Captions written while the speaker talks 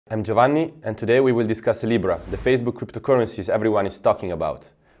I'm Giovanni, and today we will discuss Libra, the Facebook cryptocurrencies everyone is talking about.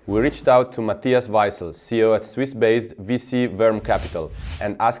 We reached out to Matthias Weissel, CEO at Swiss-based VC Verm Capital,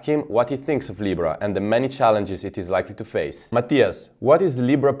 and asked him what he thinks of Libra and the many challenges it is likely to face. Matthias, what is the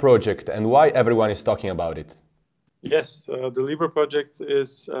Libra Project and why everyone is talking about it? Yes, the Libra Project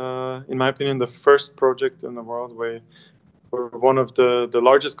is, in my opinion, the first project in the world where one of the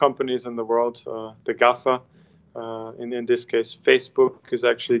largest companies in the world, the GAFA, in this case Facebook, is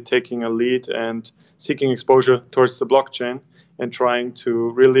actually taking a lead and seeking exposure towards the blockchain and trying to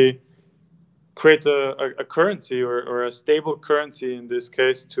really create a currency or a stable currency in this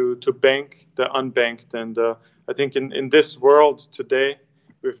case to bank the unbanked. And I think in this world today,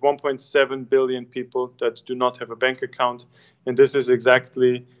 with 1.7 billion people that do not have a bank account, and this is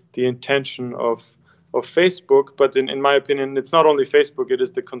exactly the intention of Facebook. But in my opinion, it's not only Facebook, it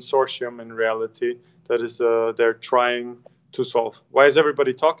is the consortium in reality that is they're trying to solve. Why is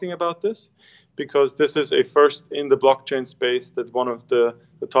everybody talking about this? Because this is a first in the blockchain space that one of the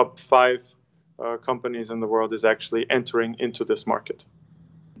top 5 companies in the world is actually entering into this market.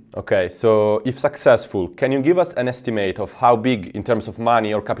 Okay, so if successful, can you give us an estimate of how big in terms of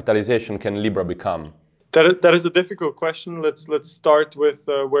money or capitalization can Libra become? That is a difficult question. Let's start with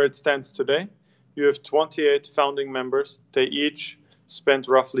where it stands today. You have 28 founding members. They each spent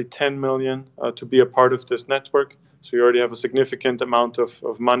roughly 10 million to be a part of this network. So you already have a significant amount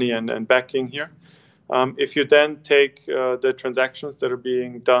of money and backing here. If you then take the transactions that are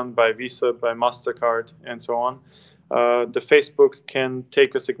being done by Visa, by MasterCard, and so on, the Facebook can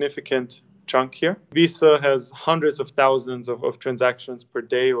take a significant chunk here. Visa has hundreds of thousands of transactions per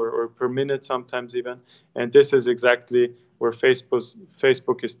day or per minute sometimes even. And this is exactly where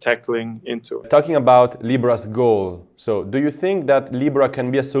Facebook is tackling into. Talking about Libra's goal, so do you think that Libra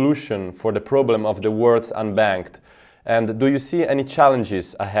can be a solution for the problem of the world's unbanked? And do you see any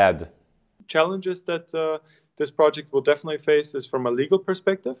challenges ahead? Challenges that this project will definitely face is from a legal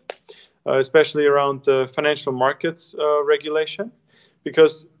perspective, especially around the financial markets regulation,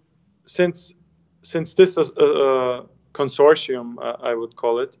 because since this consortium, I would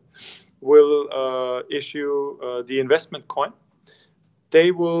call it, will issue the investment coin, they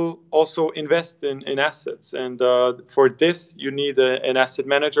will also invest in assets. And for this, you need an asset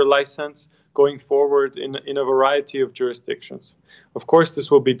manager license going forward in a variety of jurisdictions. Of course, this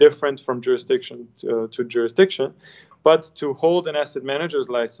will be different from jurisdiction to jurisdiction, but to hold an asset manager's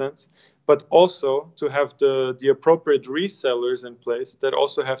license, but also to have the appropriate resellers in place that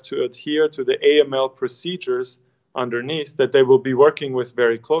also have to adhere to the AML procedures underneath that they will be working with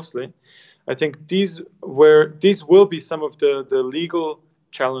very closely. I think these will be some of the legal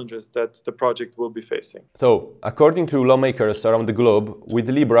challenges that the project will be facing. So, according to lawmakers around the globe, with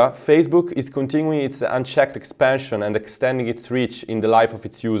Libra, Facebook is continuing its unchecked expansion and extending its reach in the life of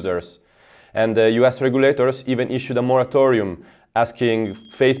its users. And US regulators even issued a moratorium asking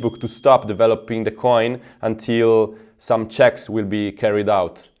Facebook to stop developing the coin until some checks will be carried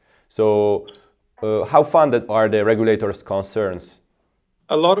out. So, how funded are the regulators' concerns?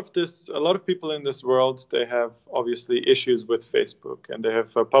 A lot of people in this world, they have obviously issues with Facebook, and they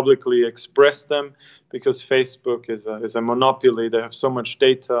have publicly expressed them because Facebook is a monopoly. They have so much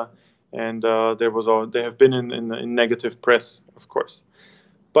data, and they have been in negative press, of course.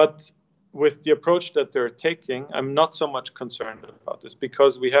 But with the approach that they're taking, I'm not so much concerned about this,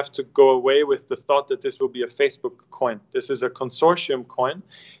 because we have to go away with the thought that this will be a Facebook coin. This is a consortium coin,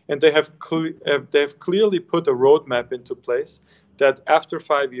 and they have clearly put a roadmap into place that after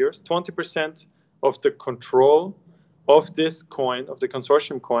 5 years, 20% of the control of this coin, of the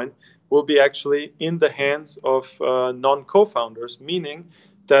consortium coin, will be actually in the hands of non-co-founders, meaning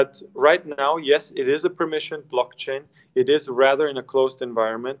that right now, yes, it is a permissioned blockchain. It is rather in a closed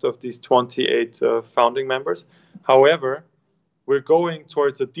environment of these 28 founding members. However, we're going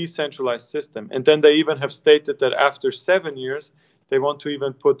towards a decentralized system. And then they even have stated that after 7 years, they want to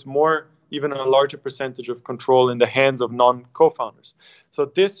even put even a larger percentage of control in the hands of non-co-founders.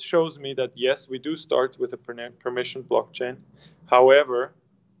 So this shows me that, yes, we do start with a permissioned blockchain. However,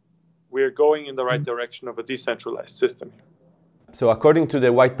 we're going in the right direction of a decentralized system here. So according to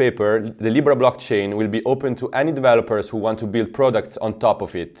the white paper, the Libra blockchain will be open to any developers who want to build products on top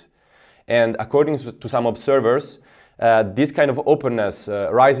of it. And according to some observers, this kind of openness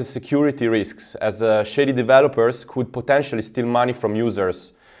raises security risks, as shady developers could potentially steal money from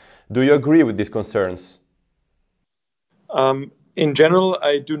users. Do you agree with these concerns? In general,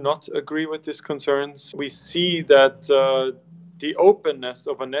 I do not agree with these concerns. We see that the openness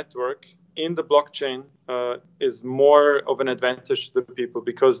of a network in the blockchain is more of an advantage to the people,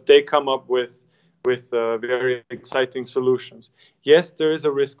 because they come up with with very exciting solutions. Yes, there is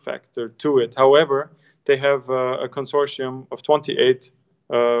a risk factor to it. However, they have a consortium of 28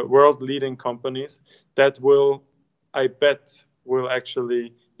 world-leading companies that will, I bet, will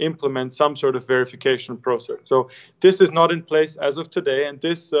actually implement some sort of verification process. So this is not in place as of today, and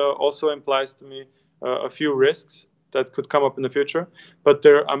this also implies to me a few risks that could come up in the future. But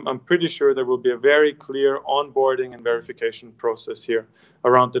I'm pretty sure there will be a very clear onboarding and verification process here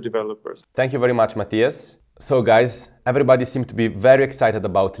around the developers. Thank you very much, Matthias. So guys, everybody seemed to be very excited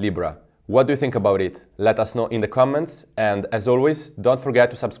about Libra. What do you think about it? Let us know in the comments, and as always, don't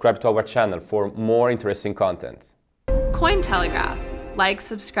forget to subscribe to our channel for more interesting content. Cointelegraph. Like,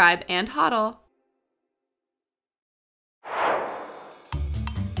 subscribe, and hodl.